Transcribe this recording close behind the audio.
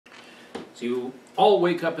So you all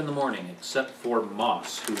wake up in the morning, except for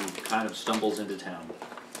Moss, who kind of stumbles into town.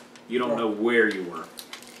 You don't know where you were.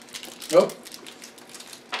 Nope.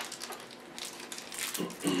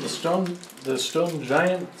 The stone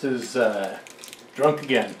giant is drunk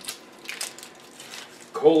again.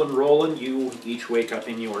 Cole and Roland, you each wake up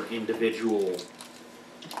in your individual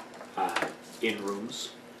inn rooms.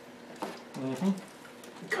 Mm-hmm.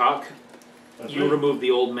 Cock, you remove the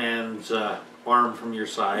old man's arm from your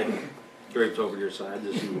side, draped over your side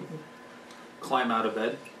as you climb out of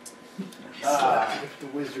bed. The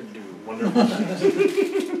wizard dude. Wonderful.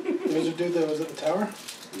 The wizard dude that was at the tower?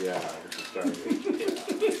 Yeah, it's started.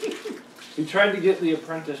 He tried to get the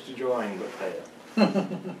apprentice to join, but failed.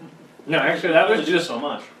 No, actually, that was just so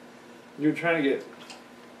much. You were trying to get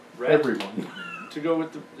Red Everyone. to go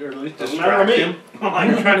with the, or at least Doesn't matter distract to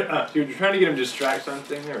him. You were trying to get him to distract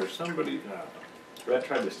something, or somebody. Red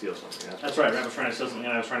tried to steal something. That's right. Red was trying to steal something,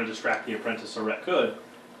 and I was trying to distract the apprentice so Red could,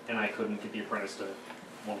 and I couldn't get the apprentice to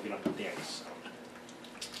want to get on the dance.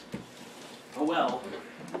 So. Oh well,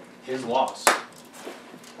 his loss.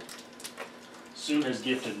 Soon has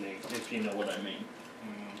gifted me, if you know what I mean.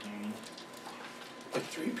 Mm-hmm. Like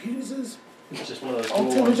 3 penises? It's just one of those All cool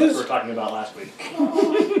ones that we images? were talking about last week.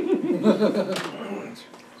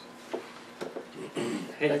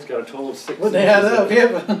 Hey, it's got a total of 6. What they had up, yeah.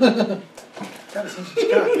 Got a sense of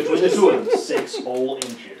cock. Between the two of them, 6 whole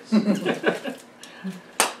inches.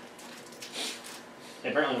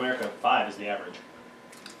 Apparently in America, 5 is the average.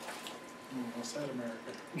 What's that,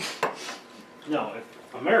 America? No, if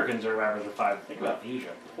Americans are average of 5, think about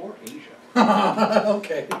Asia. Poor Asia.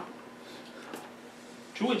 Okay.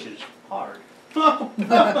 2 inches, hard.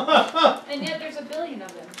 And yet there's a billion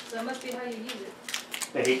of them, so it must be how you use it.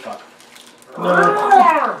 They hate fuck.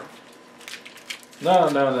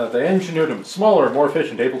 No. They engineered them smaller, more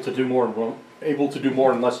efficient, able to do more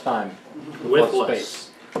in less time, With less less.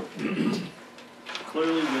 space.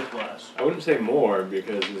 Clearly with less. I wouldn't say more,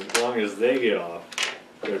 because as long as they get off,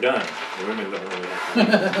 they're done. The women don't really have to.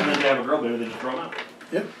 And then they have a girl baby, they just throw them out.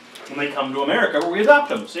 Yep. And they come to America where we adopt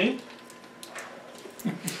them, see?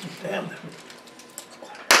 Damn.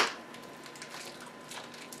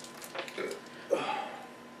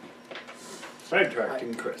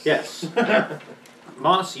 Sidetracking Chris. Yes.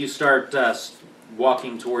 Moss, you start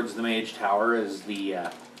walking towards the mage tower as the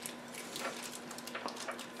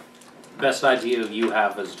best idea you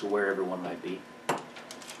have as to where everyone might be.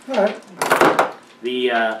 Alright.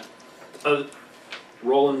 The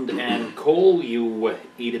Roland and Cole, you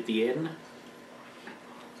eat at the inn.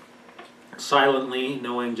 Silently,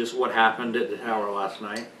 knowing just what happened at the tower last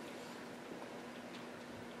night.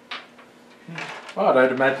 Odd,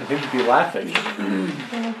 I'd imagine him to be laughing.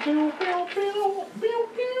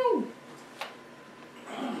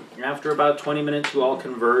 After about 20 minutes, you all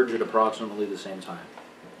converge at approximately the same time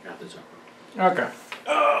at the tower. Okay.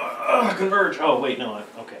 Converge. Oh, wait, no.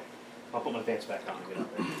 Okay. I'll put my pants back on and get up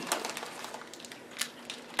there.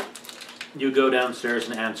 You go downstairs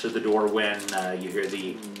and answer the door when you hear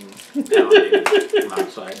the pounding from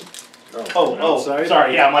outside. Oh, outside?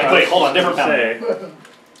 sorry. Yeah, I'm like, wait, hold on. Different pounding.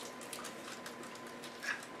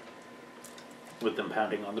 With them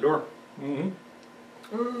pounding on the door. Mm-hmm.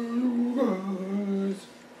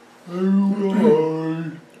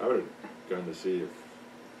 I would have gone to see if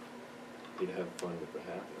he'd have fun with the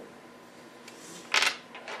happening.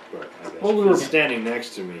 But I guess Well, we if were he's standing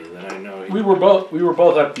next to me, then I know he... We were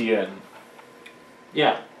both at the inn.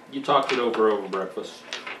 Yeah, you talked it over breakfast.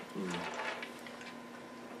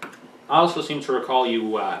 I also seem to recall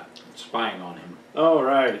you spying on him. Oh,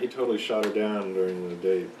 right. He totally shot her down during the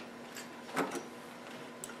date.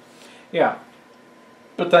 Yeah.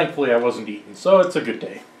 But thankfully I wasn't eaten, so it's a good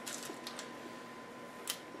day.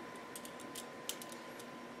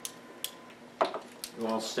 You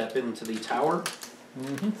all step into the tower.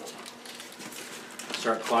 Mm-hmm.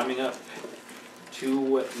 Start climbing up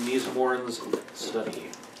to Nizamorin's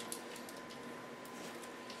study.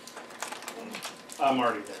 I'm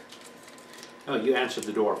already there. Oh, you answered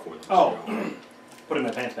the door for them. Oh. so- Putting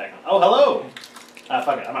my pants back on. Oh, hello!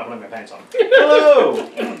 Fuck it. I'm not putting my pants on.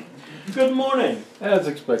 Hello! Good morning. As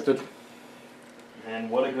expected. And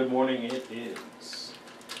what a good morning it is.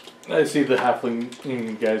 I see the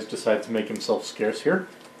halfling guys decide to make himself scarce here.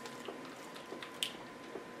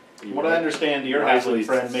 From what I understand, your halfling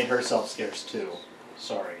friend made herself scarce too.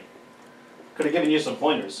 Sorry. Could have given you some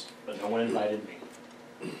pointers, but no one invited me.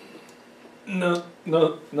 No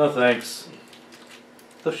thanks.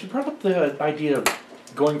 Though she brought up the idea of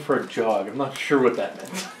going for a jog. I'm not sure what that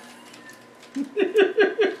meant.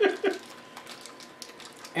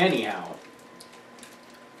 Anyhow,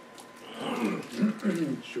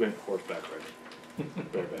 She went horseback riding.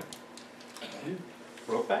 Bareback.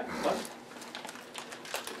 Brokeback? What?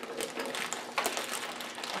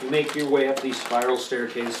 You make your way up the spiral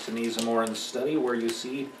staircase to Nizamorin's study, where you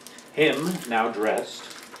see him, now dressed,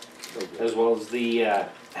 as well as the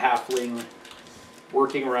halfling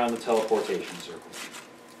working around the teleportation circle.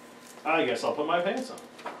 I guess I'll put my pants on.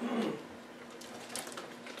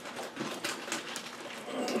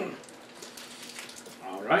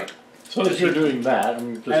 All right. So as you're doing that,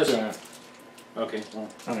 I'm just gonna. Okay. Well,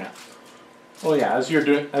 Oh yeah. Well, yeah. As you're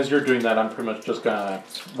doing that, I'm pretty much just gonna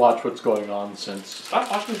watch what's going on. Since Stop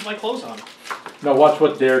watching with my clothes on. no, watch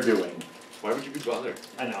what they're doing. Why would you be bothered?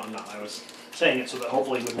 I know, I'm not. I was saying it so that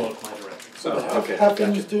hopefully it would look my direction. So the okay,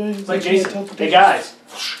 halfling's gotcha. doing. It's like making a Jason. Hey teleportation- guys,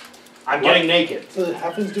 I'm getting naked. So the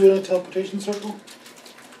halfling's doing a teleportation circle.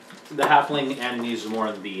 the halfling and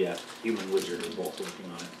Nizamorin, the human wizard, are both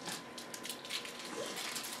working on it.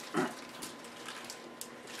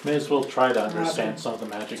 May as well try to understand some of the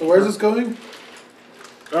magic. So where's this going?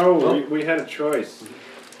 Oh, Well- we had a choice.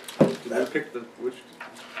 Did I pick the which?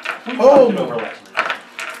 We Oh, talked it over last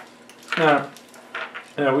night.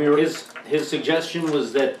 Yeah, we were. His suggestion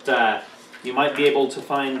was that you might be able to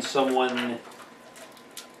find someone.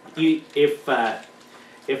 If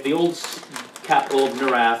the old capital of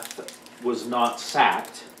Narath was not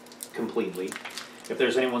sacked completely, if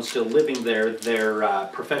there's anyone still living there, their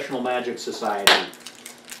professional magic society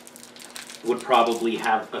would probably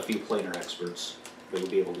have a few planar experts that would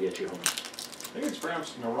be able to get you home. I think it's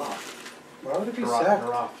pronounced Naraf. Why would it be Tarak, sacked?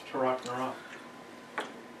 Naraf.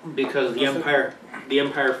 Because the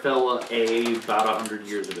empire fell about 100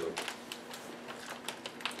 years ago.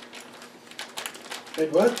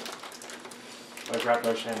 Wait, what? By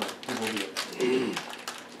Graplar's hammer. Who will be it?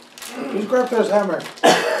 Who's Grapthar's hammer?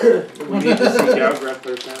 We need to seek out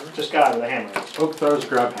Graplar's hammer. Just got the hammer. Oak throws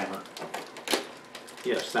grab hammer.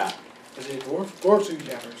 Yes, that. Is it dwarf? Dwarves use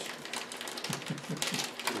hammers.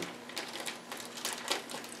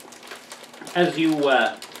 As you Is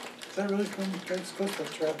that really from Drake's Coast?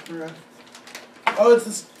 That's trapped in around. Oh, it's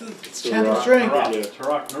this channel rock. strength. Yeah.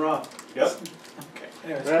 Tarak, Naraf. Yep. Okay.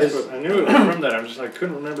 Anyways. That's what, I knew it was from that. I'm just like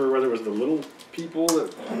couldn't remember whether it was the little people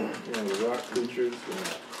that the rock creatures.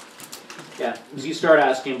 Yeah, as you start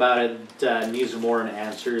asking about it, Nizamorin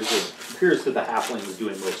answers. It appears that the halfling is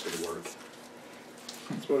doing most of the work.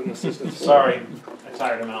 That's what an assistant's for. Sorry, I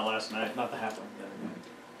tired him out last night. Not the halfling.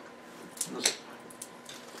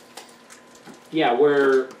 Yeah,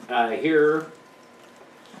 we're here.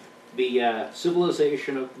 The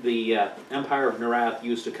civilization of the Empire of Narath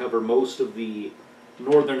used to cover most of the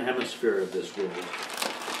northern hemisphere of this world,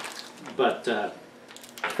 but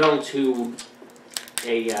fell to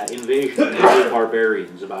a invasion of the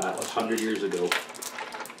barbarians about 100 years ago.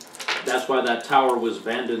 That's why that tower was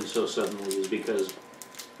abandoned so suddenly, is because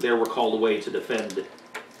they were called away to defend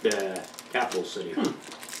the capital city.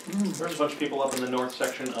 There's a bunch of people up in the north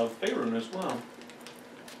section of Faerun as well.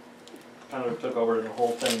 Kind of took over the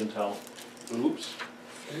whole thing until, oops,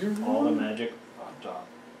 all the magic popped off.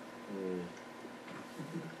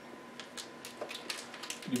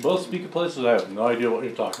 You both speak of places I have no idea what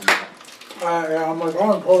you're talking about. Yeah, I'm like,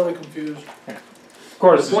 oh, I'm totally confused. Of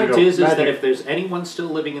course, The point you go, is that magic. if there's anyone still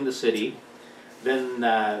living in the city, then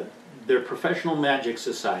their professional magic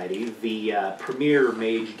society, the premier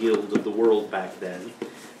mage guild of the world back then,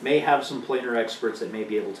 may have some planar experts that may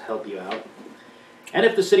be able to help you out. And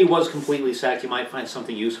if the city was completely sacked, you might find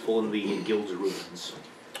something useful in the guild's ruins.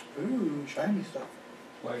 Ooh, shiny stuff.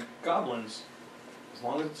 Like goblins. As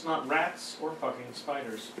long as it's not rats or fucking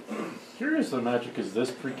spiders. Curious the magic is this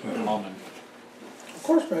freaking common. Of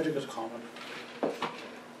course, magic is common.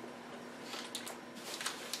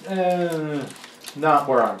 Not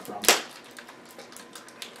where I'm from.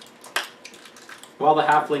 While the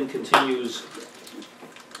halfling continues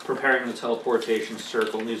preparing the teleportation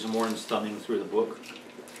circle, Nizamorin's thumbing through the book.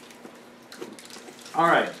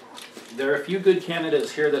 Alright, there are a few good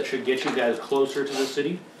candidates here that should get you guys closer to the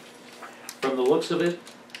city. From the looks of it,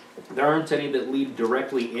 there aren't any that lead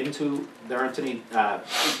directly into, there aren't any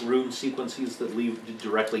rune sequences that lead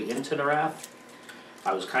directly into Narath.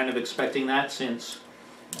 I was kind of expecting that, since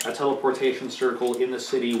a teleportation circle in the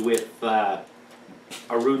city with a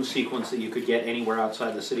rune sequence that you could get anywhere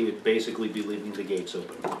outside the city would basically be leaving the gates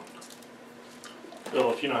open.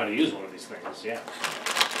 Well, if you know how to use one of these things, yeah.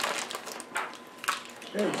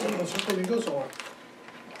 Yeah, it's circle you can go somewhere.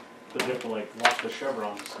 But you have to like lock the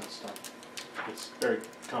chevrons and stuff. It's very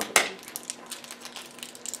complicated.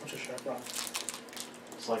 What's a chevron?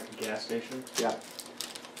 It's like a gas station. Yeah.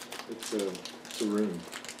 It's a room.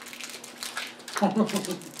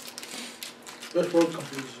 This word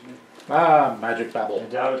confuses me. Ah, magic I babble.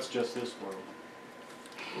 doubt it's just this world.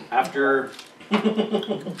 After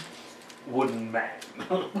Wooden man.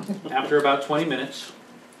 after about 20 minutes,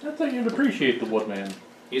 I thought you'd appreciate the woodman.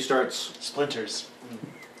 he starts. Splinters.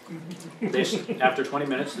 After 20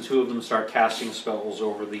 minutes, the two of them start casting spells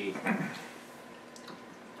over the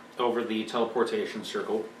teleportation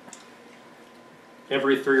circle.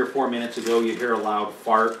 Every 3 or 4 minutes ago, you hear a loud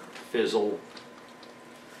fart, fizzle.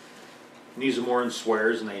 Nizamorin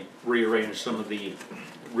swears, and they rearrange some of the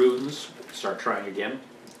runes. Start trying again.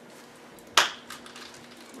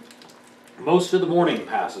 Most of the morning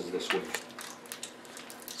passes this way.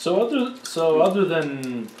 So other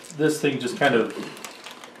than this thing just kind of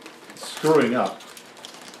screwing up,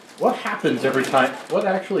 what happens every time? What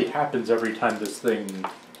actually happens every time this thing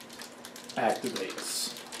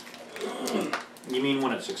activates? You mean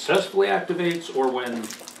when it successfully activates, or when...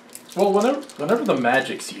 Well, whenever the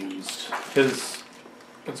magic's used, because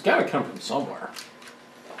it's got to come from somewhere.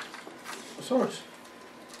 A source.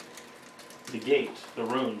 The gate, the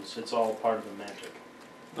runes, it's all part of the magic.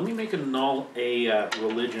 Let me make a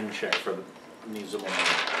religion check for the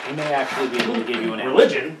Nizamorin. He may actually be able to give you an answer.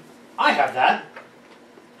 Religion? I have that.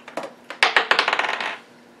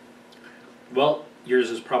 Well, yours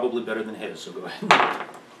is probably better than his, so go ahead.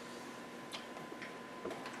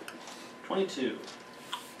 22.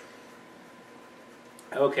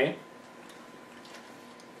 Okay.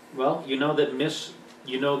 Well, you know that Mistro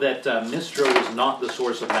is not the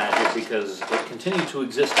source of magic because it continued to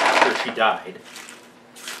exist after she died.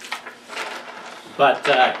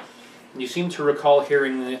 But you seem to recall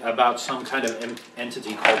hearing about some kind of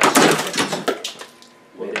entity called the Serpent.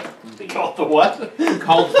 Called the what?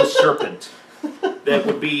 Called the Serpent. That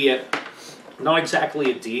would be not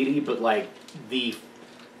exactly a deity, but like the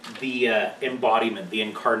embodiment, the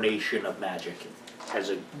incarnation of magic as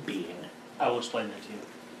a being. I will explain that to you.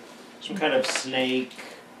 Some kind of snake.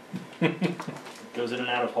 Goes in and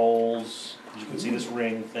out of holes. You can see this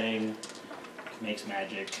ring thing. Makes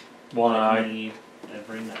magic. One eye. Me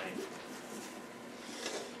every night.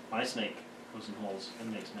 My snake goes in holes and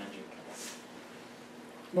makes magic.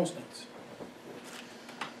 Most nights.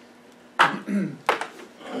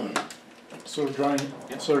 Sort of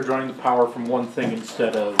drawing the power from one thing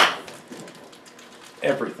instead of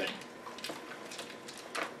everything.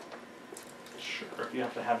 Sure. You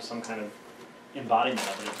have to have some kind of embodiment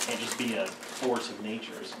of it. It can't just be a force of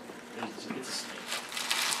nature. It's a snake.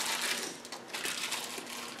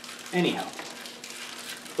 Anyhow,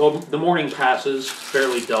 so the morning passes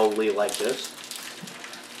fairly dully like this,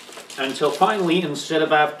 until finally, instead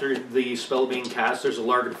of after the spell being cast, there's a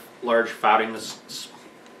large farting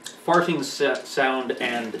sound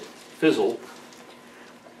and fizzle.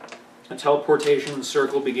 A teleportation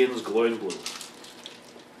circle begins glowing blue.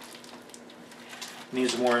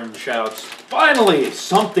 Nizamorin shouts, "Finally!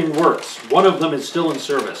 Something works! One of them is still in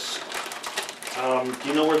service." Do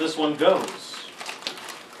you know where this one goes?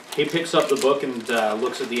 He picks up the book and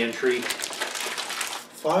looks at the entry.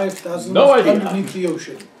 5,000 No idea. underneath the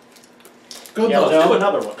ocean. Good Yeah, luck. let's do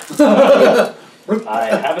another one. I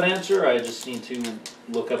have an answer, I just need to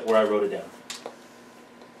look up where I wrote it down.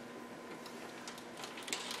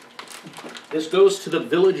 This goes to the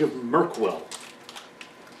village of Mirkwell.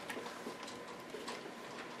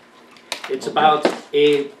 It's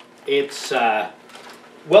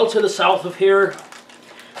well to the south of here,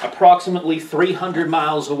 approximately 300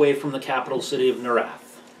 miles away from the capital city of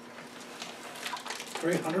Narath.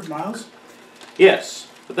 300 miles? Yes,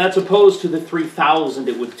 but that's opposed to the 3,000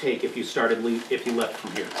 it would take if you left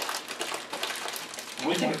from here. Can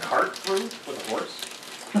we take a cart through with a horse?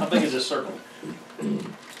 How big is this circle?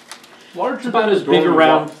 Larger It's about than as a big door to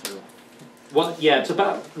around. walk through. Well, yeah, it's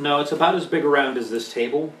about as big around as this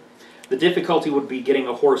table. The difficulty would be getting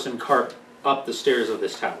a horse and cart up the stairs of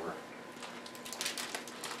this tower.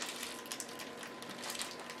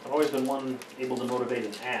 I've always been one able to motivate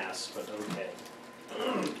an ass, but okay.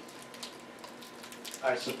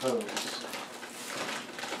 I suppose.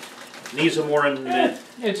 Nizamorin,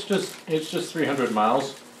 It's just 300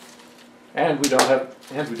 miles, and we don't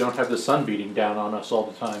have the sun beating down on us all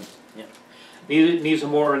the time.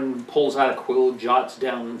 Nizamorin pulls out a quill, jots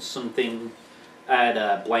down something at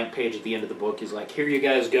a blank page at the end of the book. He's like, "Here you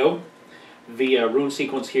guys go. The rune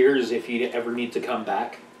sequence here is if you ever need to come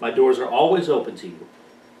back. My doors are always open to you."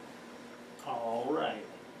 All right.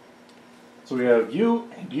 So we have you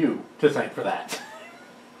and you to thank for that.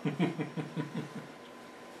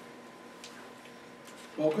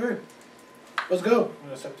 Okay. Let's go. I'm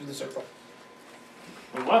going to step through the circle.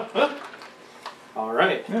 What? Huh? All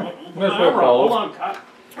right. Yeah. Hold on, Cut.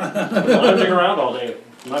 I'm lounging around all day.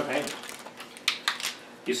 I'm not paying.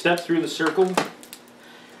 You step through the circle.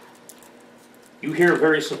 You hear a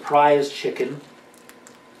very surprised chicken.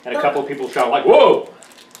 And a couple of people shout like, "Whoa!"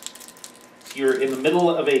 You're in the middle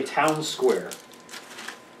of a town square.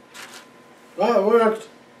 Oh, it worked.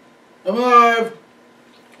 I'm alive.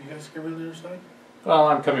 Can you guys come in the other side? Well,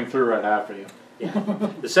 I'm coming through right after you.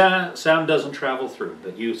 The sound doesn't travel through,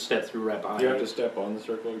 but you step through right behind You it. have to step on the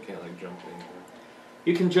circle. You can't like jump into it.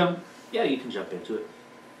 You can jump. Yeah, you can jump into it.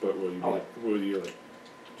 But will you? Will you like?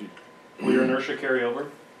 Will your inertia carry over?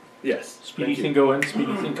 Yes. Speedy thing go in,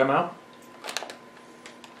 speedy thing come out.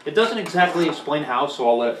 It doesn't exactly explain how, so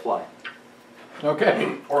I'll let it fly.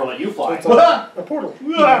 Okay. Or let you So fly? it's a portal.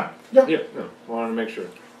 Yeah. No. Wanted to make sure.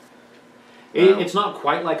 It's not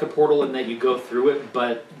quite like a portal in that you go through it,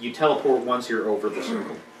 but you teleport once you're over the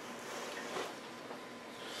circle.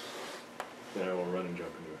 Then I will run and jump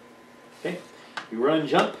into it. Okay. You run and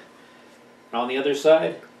jump. And on the other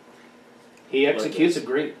side, he executes a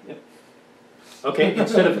great. Yep. Okay.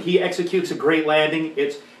 Instead of he executes a great landing,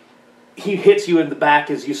 it's he hits you in the back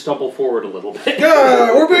as you stumble forward a little bit.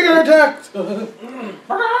 Yeah, we're being attacked.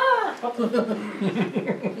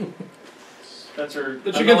 Spencer,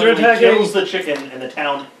 The chickens are unknowingly attacking. kills the chicken, and the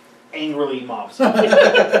town angrily mobs him.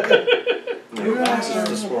 This is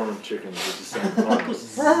the swarm of chickens with the same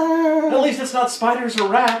arms. At least it's not spiders or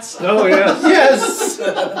rats. Oh yes.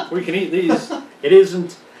 Yes. We can eat these. It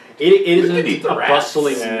isn't. It isn't eat the a rats.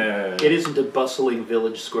 bustling. Yeah. It isn't a bustling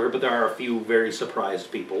village square, but there are a few very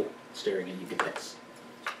surprised people staring at you guys.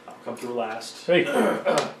 I'll come through last. Hey.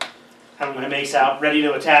 Having my mace out, ready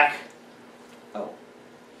to attack. Oh.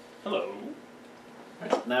 Hello.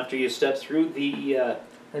 And after you step through the, I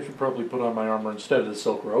should probably put on my armor instead of the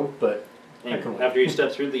silk robe, but after you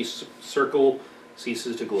step through, the circle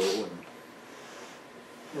ceases to glow.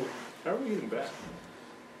 And How are we getting back?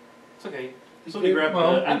 It's okay. Somebody grabbed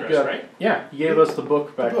well, the address, got- right? yeah, he gave us the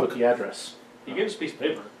book back with the address. He gave us a piece of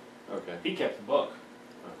paper. Okay. He kept the book.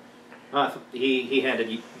 he handed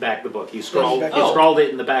you back the book. He scrawled back- he scrawled it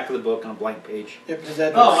in the back of the book on a blank page. Yep, his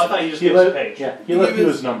address. Oh, I thought you just gave us a page. Yeah, he left gave you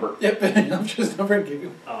us- his number. Yep, I'm just number and give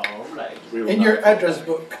you. Alright. We will In not your go address back.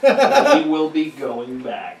 book. We will be going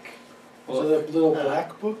back. So the little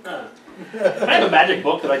black book? I have a magic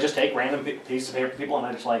book that I just take random pieces of paper from people and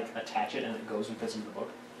I just like attach it and it goes and fits into the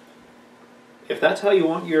book. If that's how you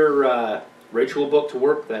want your ritual book to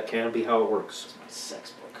work, that can be how it works. It's my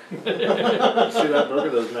sex book. You see that book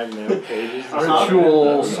of those magnetic pages?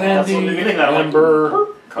 Ritual, That's Sandy, anything that I like to Amber,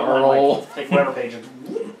 Carl. Carl. Take whatever page and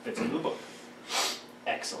fits into the book.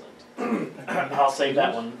 Excellent. I'll save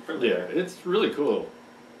that one for Yeah, later. it's really cool.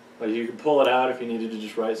 Like you can pull it out if you needed to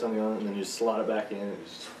just write something on it, and then you slot it back in.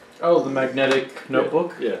 It's Oh, the magnetic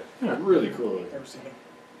notebook? yeah, Yeah. really cool. Never seen it.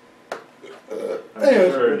 I'm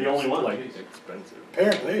Anyways, sure we're the only one like that use it. expensive.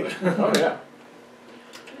 Apparently. Oh, yeah.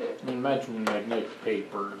 I mean, imagine magnetic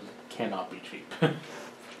paper cannot be cheap.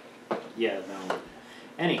 Yeah, no.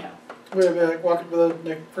 Anyhow, Wait a minute, walk up to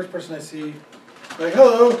the first person I see. Like,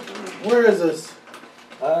 hello, where is this?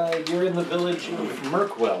 you're in the village of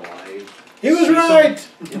Merkwell. He was See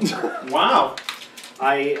right! Wow.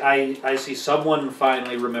 I see someone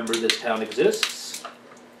finally remembered this town exists.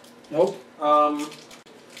 Nope.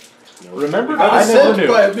 Remember? I was I never sent knew.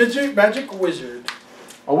 by a magic wizard.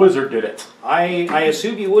 A wizard did it. I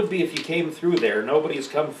assume you would be if you came through there. Nobody's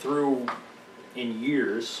come through in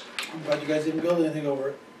years. I'm glad you guys didn't build anything over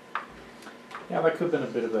it. Yeah, that could have been a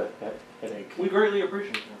bit of a headache. We greatly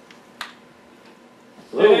appreciate that.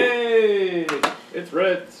 Hey, it's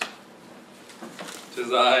red.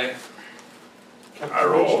 Tis I. I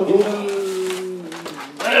roll.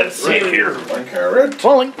 Let's see here. My carrot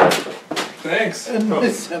Falling. Thanks. and my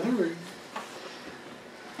celery.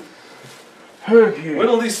 Okay.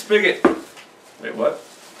 Whittle these spigot. Wait, what?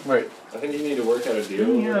 Wait. I think you need to work out a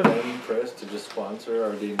deal Yeah. with them, Chris, to just sponsor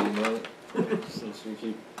our D&D night. Since we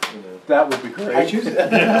keep, you know. That would be great. I choose it.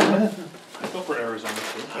 I go for Arizona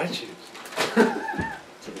too. I choose.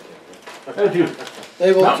 How'd you?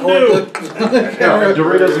 They will Mountain toward Dew. the No,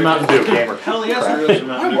 Doritos and Mountain Dew. Gamer. Hell yes, there is a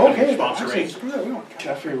Mountain I'm Dew okay. sponsor Actually, rate. screw that. We don't care.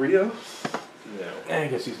 Cafe Rio? No. I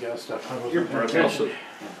guess he's got stuff. Your brother.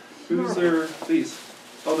 Who's their these?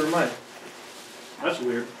 Oh, they're mine. That's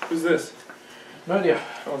weird. Who's this? No idea.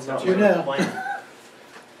 Oh, it's not You mine. now.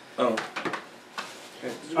 Oh.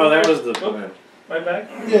 Okay. Oh, that was the plan. My bag?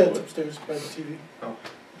 Yeah, it's upstairs by the TV.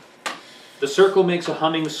 The circle makes a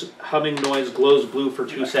humming noise, glows blue for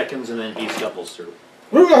 2 seconds, and then he scuffles through.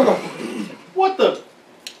 What the?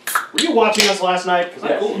 Were you watching us last night? Because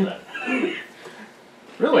I cool with that.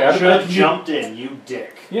 Really? I'd Should have imagine you. jumped in, you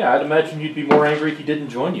dick. Yeah, I'd imagine you'd be more angry if he didn't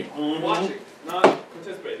join you. Mm-hmm. Watching, not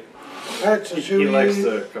participating. Alright, so should He likes we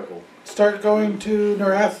the cuckold. start going to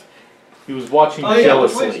Narath? He was watching Oh yeah,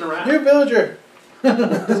 which way's jealously. Narat? New villager!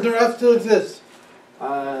 Does Narath still exist?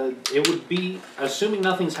 It would be, assuming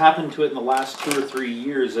nothing's happened to it in the last 2 or 3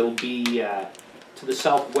 years, it'll be to the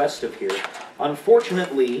southwest of here.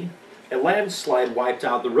 Unfortunately, a landslide wiped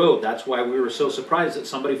out the road. That's why we were so surprised that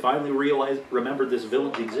somebody finally remembered this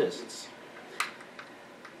village exists.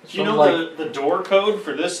 Do you know the door code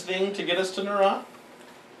for this thing to get us to Narat?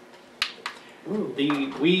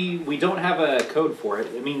 We don't have a code for it.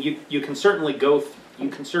 I mean, you can certainly you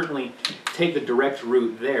can certainly take the direct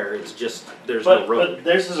route there. It's just there's no road. But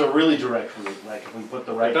theirs is a really direct route. Like if we put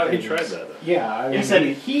the right. I thought he things- tried that though. Yeah, I mean, He said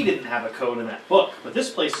he didn't have a code in that book, but this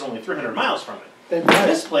place is only 300 miles from it. They might.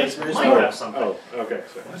 This place That's might very smart. have something. Oh, okay.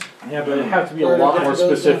 Sorry. yeah, but it'd have to be a Where lot did more it go,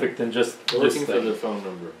 specific than just We're this looking for thing. the phone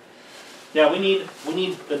number. Yeah, we need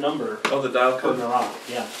the number Oh, the dial for code. Narat.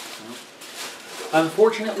 Yeah.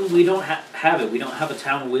 Unfortunately, we don't have it. We don't have a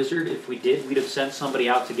town wizard. If we did, we'd have sent somebody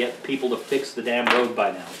out to get people to fix the damn road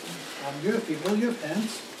by now. You have people, you have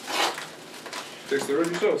hands. Fix the road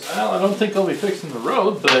yourselves. Well, I don't think they'll be fixing the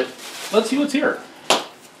road, but let's see what's here.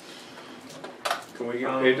 Can we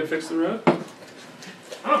get paid to fix the road? I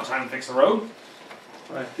don't have time to fix the road.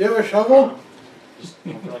 You have a shovel? Just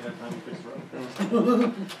don't feel like I have time to fix the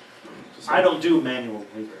road. I don't do manual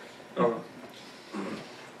labor. Oh.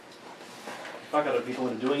 Fuck, other people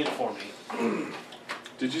are doing it for me.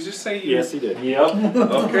 Did you just say you? Yes, he did. Yep.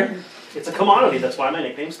 Okay. It's a commodity. That's why my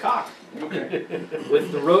nickname's Cock. Okay.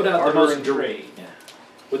 With the road out the Barter most and trade.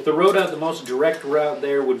 With the road out, the most direct route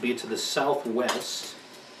there would be to the southwest.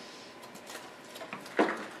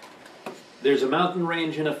 There's a mountain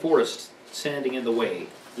range and a forest standing in the way.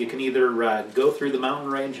 You can either go through the mountain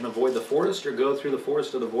range and avoid the forest, or go through the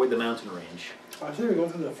forest and avoid the mountain range. I say we go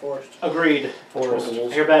through the forest. Agreed. Forest.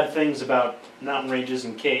 I hear bad things about mountain ranges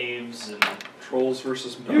and caves and. Trolls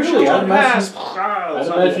versus. Usually, I'd imagine, Ah, I'd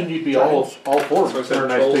imagine you'd be all for So I it. said They're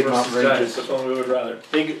nice trolls big versus mountain giants. ranges. That's one we would rather.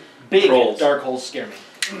 Big Trolls. dark holes scare me.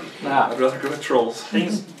 Ah, I'd rather go with trolls.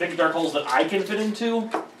 Big dark holes that I can fit into,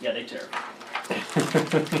 yeah, they terrify.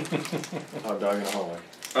 Oh, dog in a hallway.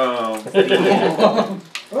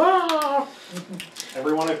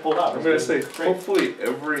 Everyone I pulled out. I'm gonna say, great. hopefully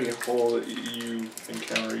every hole that you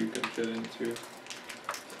encounter you can fit into.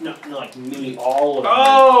 No, like me, all of them.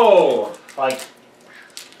 Oh! Like,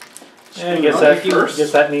 yeah, I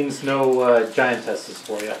guess that means no giantesses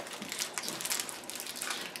for you.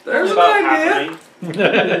 There's an about idea!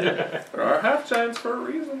 half There are half giants for a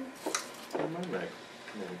reason.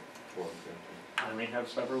 I may have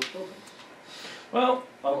several children. Well,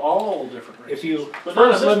 Of all different races. If you But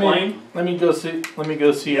not first at this point. let me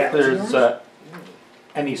go see Yeah. if there's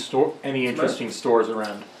any interesting stores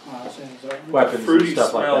around. Weapons and Fruity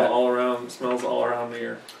stuff like smell that. all around, smells all around the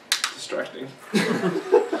air. Distracting.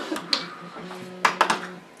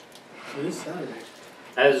 It is Saturday.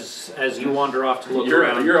 as you wander off to look You're,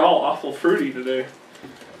 around, you're all awful fruity today.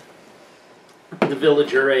 the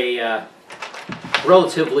villager, a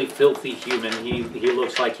relatively filthy human. He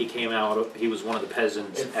looks like he came out. He was one of the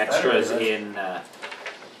peasants It's extras better, right? in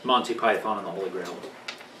Monty Python and the Holy Grail.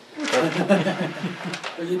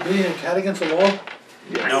 Are you being a cat against the wall?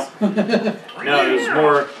 No, no,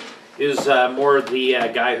 it was more the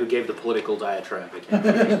guy who gave the political diatribe. I can't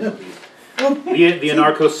remember. The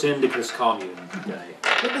anarcho-syndicalist commune guy.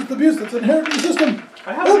 That is the abuse that's inherent in the system.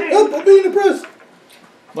 I have Help, help, I'm being oppressed.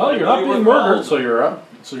 Well, you're not being murdered, so you're up.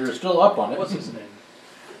 So you're still up on it. What's his name?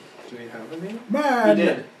 Do we have a name? Man. He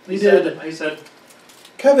did. He did. He said,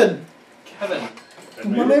 Kevin. Kevin.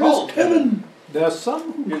 My name is Kevin. There's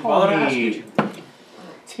some who Your call father asked me you.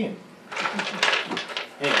 Tim.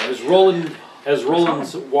 Anyway, as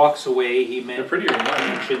Roland walks away, he They're prettier than mine.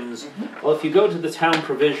 mentions, well, if you go to the town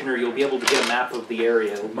provisioner, you'll be able to get a map of the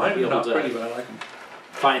area. You'll Mine be are able not to pretty, but I like them.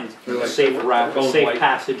 find They're a like- safe they're both safe white.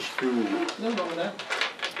 passage through No wrong with that.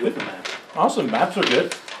 with the map. Awesome, maps are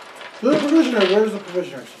good. The provisioner, where's the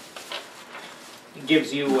provisioners? It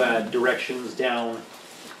gives you directions down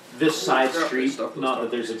this side Crap, street. stuff and Not stuff.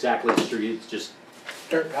 that there's exactly a street, it's just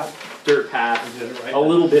Dirt path. dirt path, You did it right. a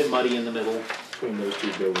little bit muddy in the middle. Between those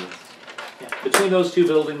two buildings. Yeah. Between those two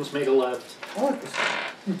buildings, make a left. I like this.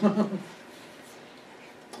 I'll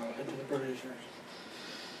head to the provisioners.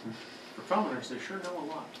 For commoners, they sure know a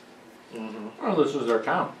lot. Well, this is their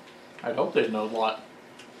town. I'd hope they'd know a lot.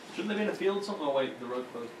 Shouldn't they be in a field somewhere? Oh wait, the road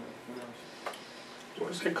closed. Who knows? Well,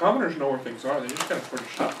 it's like commoners know where things are. They just can't afford to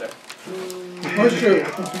shop there. That's true.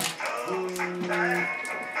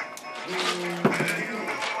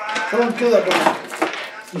 Someone kill that dog.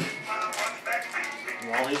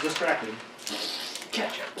 While he's distracted.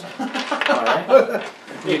 Catch it. Alright.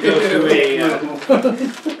 You go to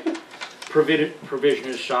a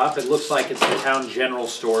provisioner's shop. It looks like it's the town general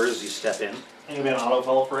store as you step in. And you have an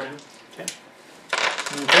autofill for him? Okay.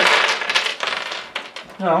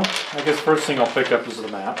 No, I guess first thing I'll pick up is the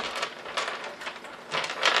map.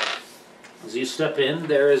 As you step in,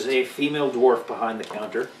 there is a female dwarf behind the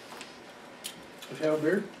counter. If you have a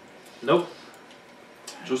beard? Nope.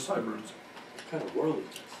 Just sideburns. What kind of world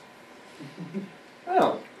is this?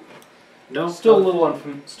 Well, No. still a little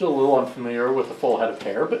unfamiliar with a full head of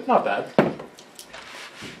hair, but not bad.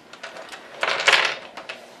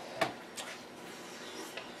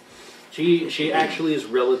 She actually is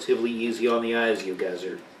relatively easy on the eyes. You guys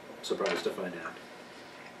are surprised to find out.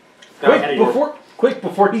 Quick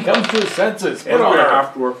before he comes to his senses. Hit Must on be a her.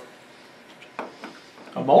 half dwarf.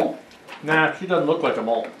 A mole? Nah, she doesn't look like a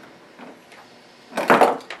mole.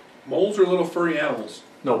 Moles are little furry animals.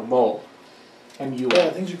 No, mole. M-U. Yeah,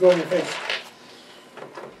 things you grow on your face.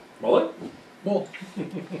 Mullet? Mole.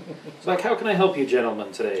 It's like, how can I help you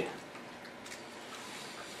gentlemen today?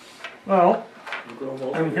 Well, You grow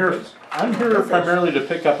moles I'm on your here. face. I'm here primarily to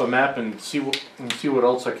pick up a map and see what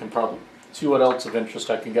else I can see what else of interest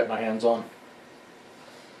I can get my hands on.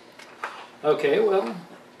 Okay, well,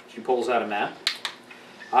 she pulls out a map.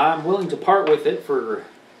 I'm willing to part with it for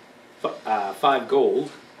 5 gold.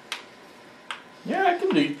 Yeah, I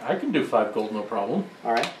can do 5 gold, no problem.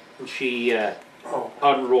 All right. And she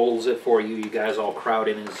unrolls it for you. You guys all crowd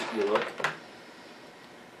in as you look.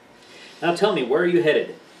 Now tell me, where are you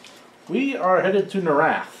headed? We are headed to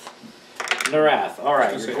Narath. Narath. All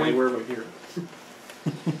right. Just You're say going. anywhere but here.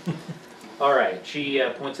 All right. She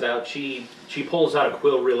points it out. She pulls out a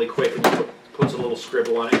quill really quick and puts a little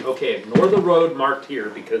scribble on it. Okay, ignore the road marked here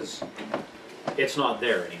because it's not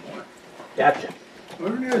there anymore. Gotcha. Why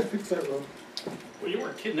don't you guys fix that road? Well, you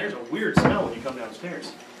weren't kidding. There's a weird smell when you come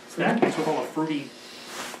downstairs. It's with all the fruity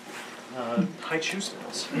high chew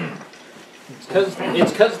smells. It's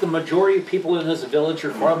because the majority of people in this village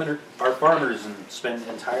are farmers and spend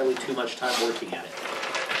entirely too much time working at it.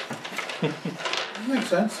 That makes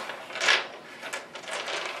sense.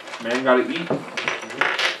 Man gotta eat.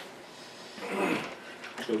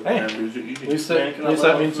 So Hey, man lose your At eating. least Man cannot that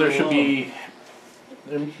let means there food should alone. be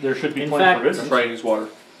In plenty fact- of That's provisions. right, he needs water.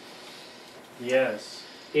 Yes.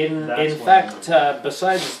 In That's fact,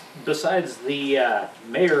 besides the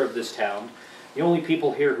mayor of this town, the only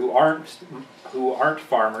people here who aren't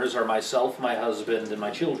farmers are myself, my husband, and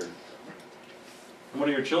my children. What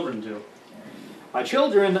do your children do? My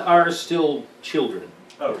children are still children.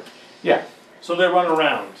 Oh. Yeah. So they run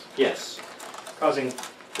around, Yes. causing.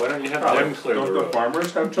 Why don't you have Oh, them clear the don't the road?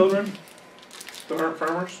 farmers have children? That aren't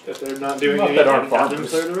farmers? If they're not doing Not anything, that aren't have them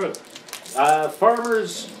farmers. clear the road.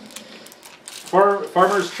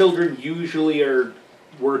 Farmers' children usually are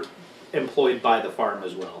work employed by the farm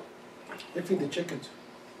as well. They feed the chickens.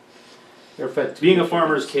 They're fed to Being a the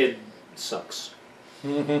farmer's chickens. kid sucks.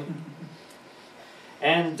 Mhm.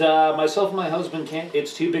 And myself and my husband can't.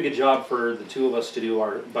 It's too big a job for the two of us to do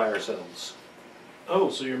by ourselves. Oh,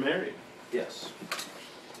 so you're married? Yes.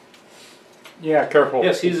 Yeah, careful.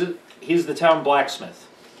 Yes, he's the town blacksmith.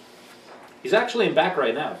 He's actually in back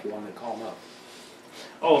right now. If you want me to call him up.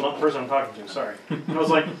 Oh, not the person I'm talking to. Sorry. I was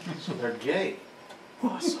like, so they're gay.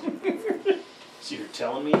 Awesome. So you're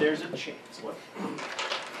telling me there's a chance? What?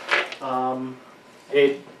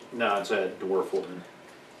 No, it's a dwarf woman.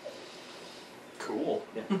 Cool.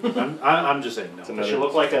 Yeah. I'm just saying no. Does she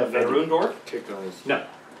look like a Faerun dwarf? Kick on his. No.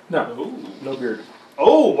 No, Ooh. no beard.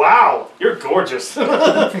 Oh wow, you're gorgeous.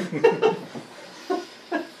 I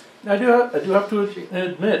do have to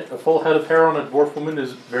admit, a full head of hair on a dwarf woman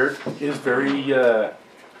is very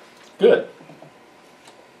good.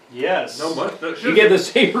 Yes. No much. No, You get the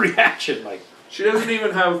same reaction, like. She doesn't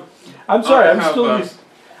even have. I'm sorry. I'm have, still.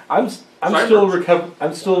 I'm sideburns.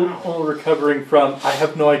 I'm still recovering from. I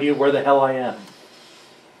have no idea where the hell I am.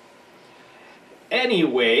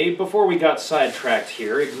 Anyway, before we got sidetracked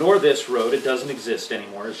here, ignore this road. It doesn't exist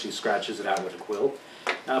anymore. As she scratches it out with a quill.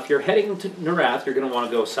 Now, if you're heading to Narath, you're going to want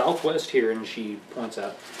to go southwest here, and she points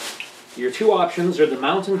out. Your two options are the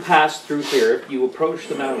mountain pass through here. You approach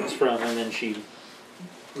the mountains from, and then she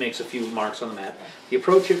makes a few marks on the map. You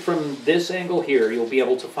approach it from this angle here, you'll be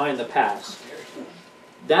able to find the pass.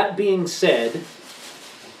 That being said,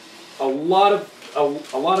 a lot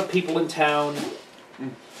of people in town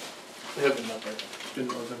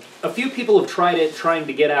a few people have trying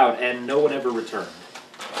to get out, and no one ever returned.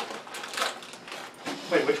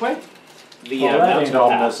 Wait, which way? The Well, that mountain ain't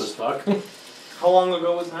ominous pass. as fuck. How long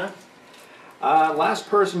ago was that? Last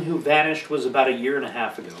person who vanished was about 1.5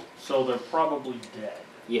 years ago. So they're probably dead.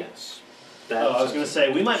 Yes. Oh, I was going to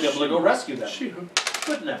say, we might be able to go rescue them.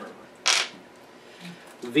 But never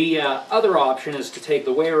mind. The other option is to take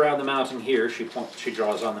the way around the mountain here. She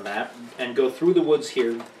draws on the map and go through the woods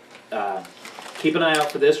here. Keep an eye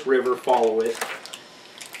out for this river. Follow it.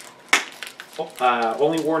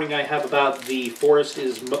 Only warning I have about the forest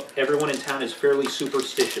is everyone in town is fairly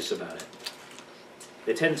superstitious about it.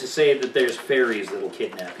 They tend to say that there's fairies that'll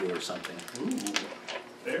kidnap you or something.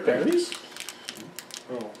 Ooh. Fairies?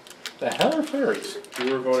 Oh, The hell are fairies?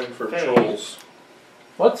 we were voting for Fae. trolls.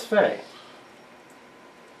 What's fae?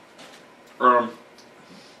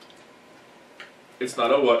 It's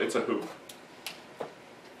not a what, it's a who.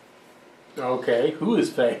 Okay, who is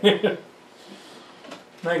fae?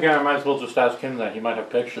 Maybe I might as well just ask him that. He might have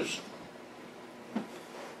pictures.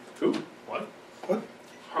 Who? What?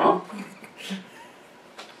 Huh?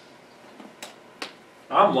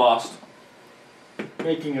 I'm lost.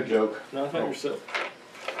 Making a joke. No, it's not yourself.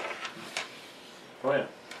 Oh yeah.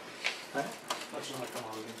 That's not a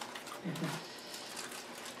commodity.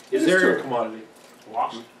 Is It still a there commodity?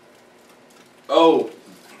 Lost. Oh,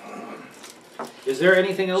 is there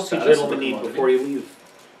anything else you Status of gentlemen the need commodity. before you leave?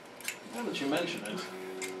 Now that you mention it.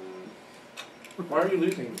 why are you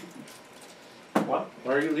leaving? What?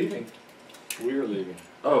 Why are you leaving? We're leaving.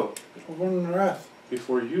 Oh, We're going to Wrath.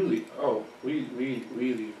 before you leave. Oh, we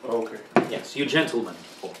leave. Oh, okay. Yes, you gentlemen.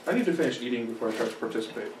 I need to finish eating before I try to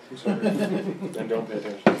participate. I'm sorry. Then don't pay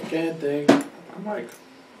attention. Can't think. I'm like,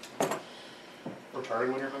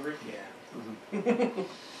 Retarded when you're hungry? Yeah.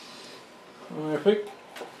 I think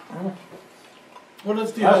What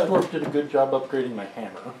else do you have? Astworth did a good job upgrading my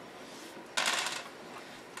hammer.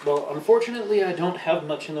 Well, unfortunately, I don't have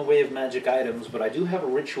much in the way of magic items, but I do have a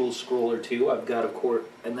ritual scroll or two. I've got, of course,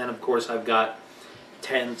 and then of course I've got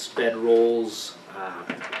tents, bedrolls,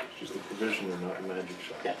 It's just a provision and not a magic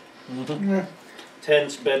shop. Yeah. Yeah.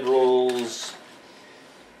 tents, bedrolls,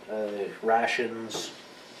 rations,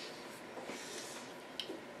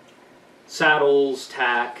 saddles,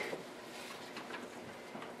 tack.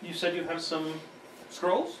 You said you have some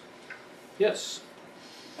scrolls? Yes.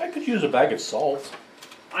 I could use a bag of salt.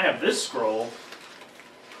 I have this scroll.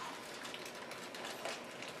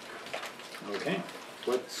 Okay. It's a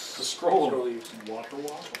What's scroll of water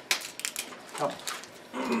water.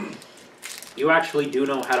 you actually do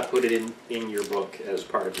know how to put it in your book as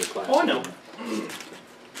part of your class? Oh, I know.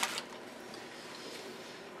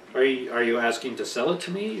 Are you asking to sell it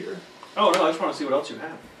to me or? Oh no, I just want to see what else you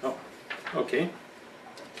have. Okay.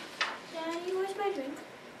 Daddy, where's my drink?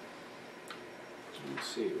 Let's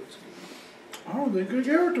see what's going Oh, they could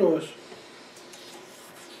give it to us.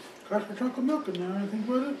 Cost for chocolate milk in there, I think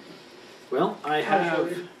about it. Well, I have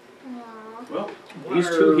Aww. Well, these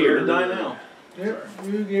two here. To die now. Yep,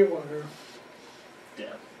 you get one here.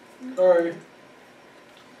 Yeah. Sorry.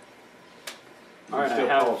 All right, I Still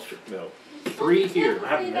have Paul's milk. 3 here. I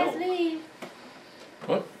have Before you guys milk. leave.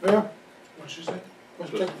 Yeah, what'd she say?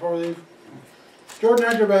 let's check before we leave. Jordan,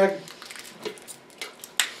 add your bag.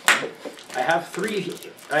 I have 3.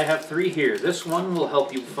 I have 3 here. This one will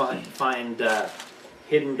help you find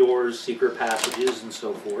hidden doors, secret passages, and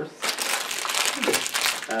so forth.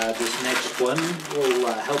 This next one will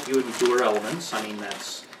help you endure elements. I mean,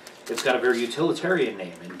 it's got a very utilitarian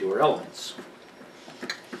name, endure elements.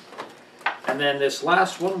 And then this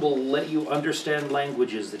last one will let you understand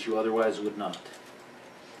languages that you otherwise would not.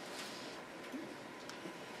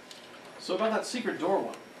 So about that secret door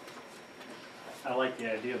one. I like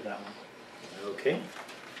the idea of that one. Okay.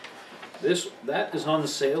 That is on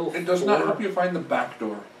sale. It does not for- help you find the back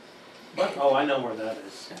door. But oh, I know where that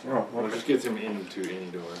is. Oh, Well, it just gets him into any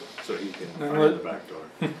door, so he can No, find what- the back door.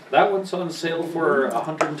 That one's on sale for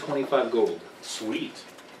 125 gold. Sweet.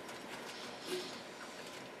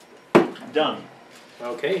 Done.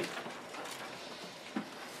 Okay.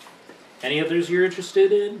 Any others you're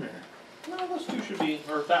interested in? Or? No, those two should be,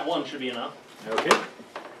 or that one should be enough. Okay.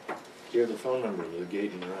 You have the phone number of the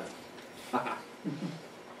gate in the right.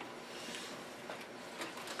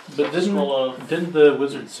 But Scroll of- didn't the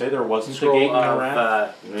wizard say there wasn't a Scroll gate in of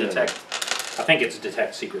Iraq? detect. I think it's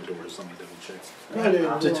detect secret doors. Let me double check. Right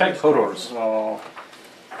in. Detect Hodors. Oh,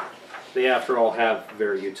 They, after all, have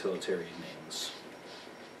very utilitarian names.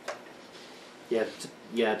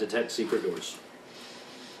 Yeah, detect secret doors.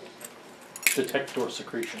 Detect door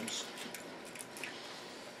secretions.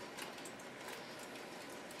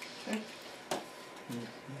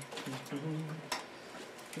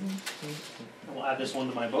 I will add this one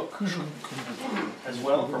to my book as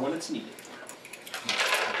well for when it's needed.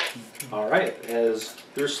 All right. As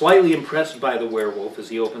they're slightly impressed by the werewolf as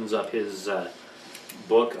he opens up his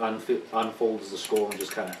book, unfolds the scroll, and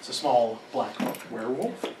just kind of, It's a small black book.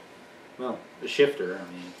 werewolf? well, the shifter.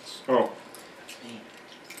 I mean, it's, Oh,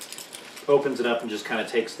 opens it up and just kind of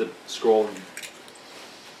takes the scroll and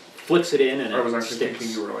flicks it in, and I was it actually sticks.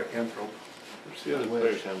 thinking you were like Anthrop. Where's the other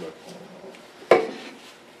player's handbook?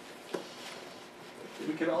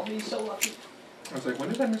 We could all be so lucky. I was like, when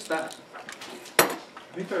did I miss that? I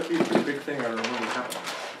think that would be a pretty big thing I remember happening.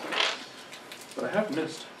 But I have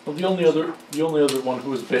missed. Well, the only other one who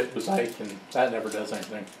was bit was Ike, and that never does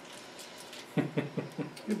anything.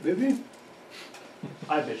 You baby?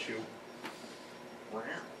 I bet you. What?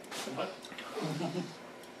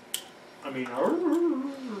 I mean,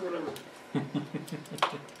 whatever.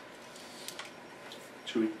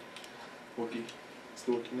 Chewy. Wookie. Is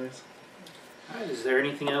the Wookie nice? Alright, is there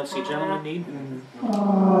anything else you gentlemen need?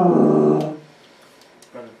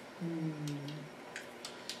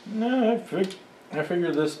 No, I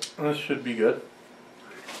figure this should be good.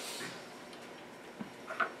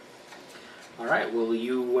 Alright, well,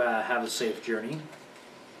 you have a safe journey.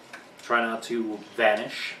 Try not to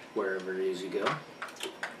vanish wherever it is you go.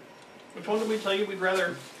 Which one did we tell you we'd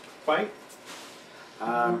rather fight?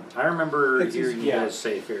 I remember Texas, hearing you yeah. guys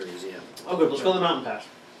say fairies, yeah. Oh, good. Let's go to the mountain pass.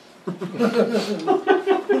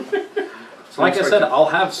 So like I said, I'll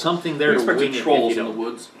have something there to wing it if trolls you in the don't.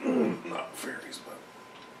 woods. Not fairies, but...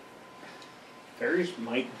 Fairies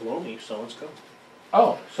might blow me, so let's go.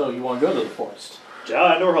 Oh, so you want to go to the forest? Yeah,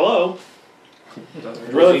 I know. Hello. Doesn't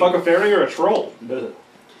Would you rather fuck a fairy or a troll?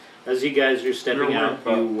 As you guys are stepping You're out,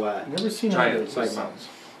 worried you I've never seen giants either. like mountains.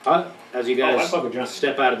 as you Oh, I guys fuck with giants.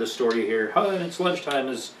 step out of the store, you hear, and it's lunchtime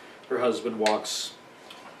as her husband walks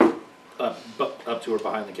up to her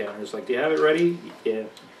behind the counter. He's like, "Do you have it ready?" Yeah.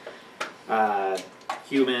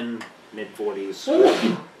 Human, mid-40s.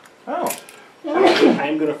 Oh.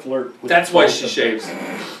 I'm gonna flirt with That's why both she of shaves.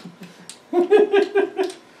 them.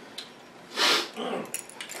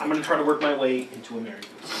 I'm gonna try to work my way into a married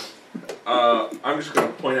person. I'm just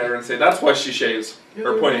gonna point at her and say, that's why she shaves.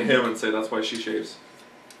 Or point at him and say, that's why she shaves.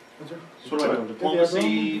 So what am I doing?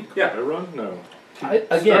 Diplomacy? Yeah. I run? No.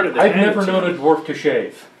 Again, I've never known a dwarf to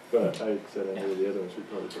shave. But I said I know the other ones. We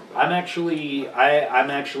probably took that.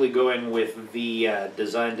 I'm actually going with the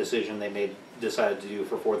design decision they decided to do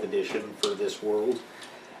for 4th edition for this world.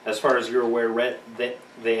 As far as you're aware, Rhett,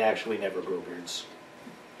 they actually never grow beards.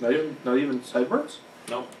 Not even sideburns?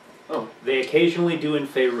 Nope. Oh. They occasionally do in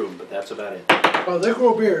Faerun, but that's about it. Oh, they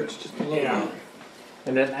grow beards, just a little Yeah. bit.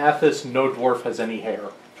 And in Athos, no dwarf has any hair.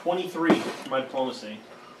 23 for my diplomacy.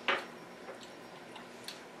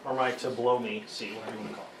 Or my to blow me, see, whatever you want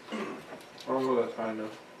to call it. I don't know, that's high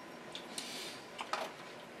enough.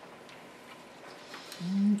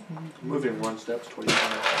 Moving 1 step's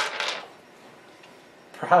 25.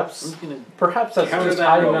 Perhaps I'm gonna that's counter just that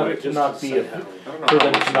high roll, enough it to just not be said a, how- I don't know. for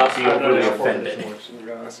them to not be I don't know overly how fourth offended. edition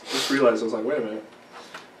works. I just realized, I was like, wait a minute.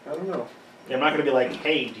 I don't know. Yeah, I'm not going to be like,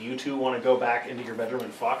 hey, do you two want to go back into your bedroom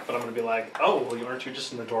and fuck? But I'm going to be like, oh, well, aren't you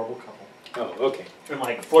just an adorable couple? Oh, okay. And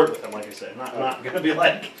like, flirt with them, like I said. Not going to be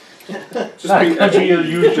like, Just Not be, gonna be your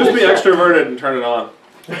usual just be self. extroverted and turn it on.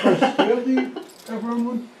 You have the Everon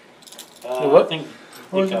one? What? I think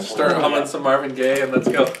Or you is got it Start one. humming some Marvin Gaye and let's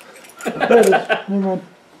go. There it is. Never mind.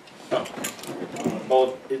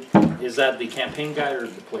 Well, is that the campaign guide or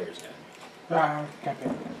the player's guide?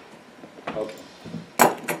 Campaign. Okay.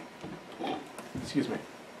 Excuse me.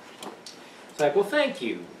 It's like, well, thank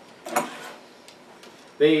you.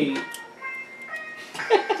 They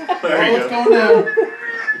There you Let's go. go now.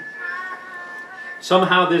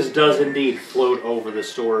 somehow this does indeed float over the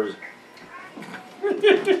stores.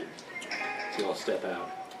 So I'll step out.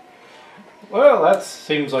 Well, that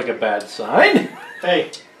seems like a bad sign.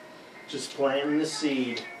 hey, just planting the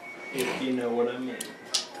seed, if you know what I mean.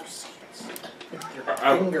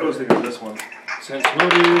 I was thinking of this one. Sense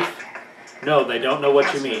motive. No, they don't know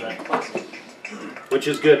what you mean. Which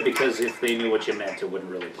is good, because if they knew what you meant, it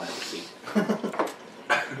wouldn't really plant the seed.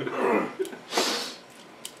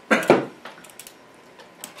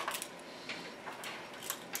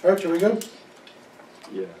 Alright, shall we go?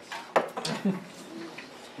 Yes.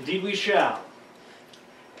 Indeed we shall.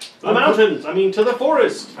 To the mountains, to the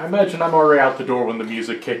forest. I imagine I'm already out the door when the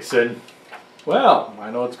music kicks in. Well, I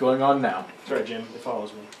know what's going on now. That's right, Jim. It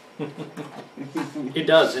follows me. It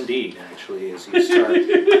does indeed, actually, as you start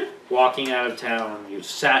walking out of town. You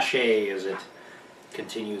sashay as it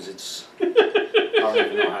continues its... I don't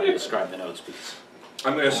even know how to describe the notes piece.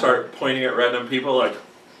 I'm gonna start pointing at random people like,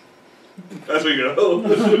 as we go.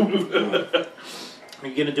 Are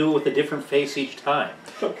you going to do it with a different face each time?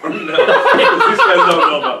 No, these guys don't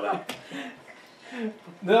know about that.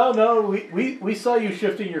 No, we saw you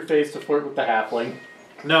shifting your face to flirt with the halfling.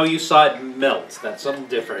 No, you saw it melt. That's something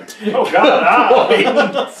different. Oh,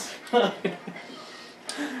 God.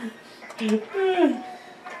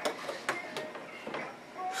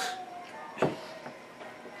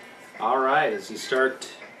 All right, as you start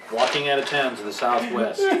walking out of town to the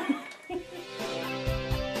southwest.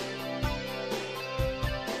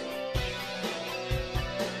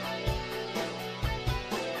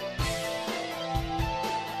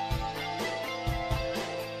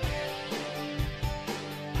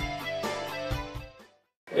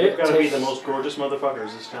 They've got to be the most gorgeous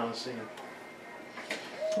motherfuckers this town has seen.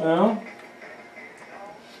 Well,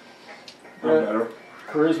 No matter.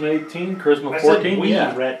 charisma 18, charisma I 14. said we,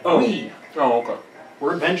 Yeah. Red. Oh. We. Oh, okay.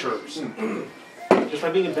 We're adventurers. Just by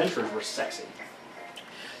being adventurers, we're sexy.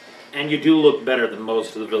 And you do look better than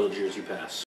most of the villagers you pass.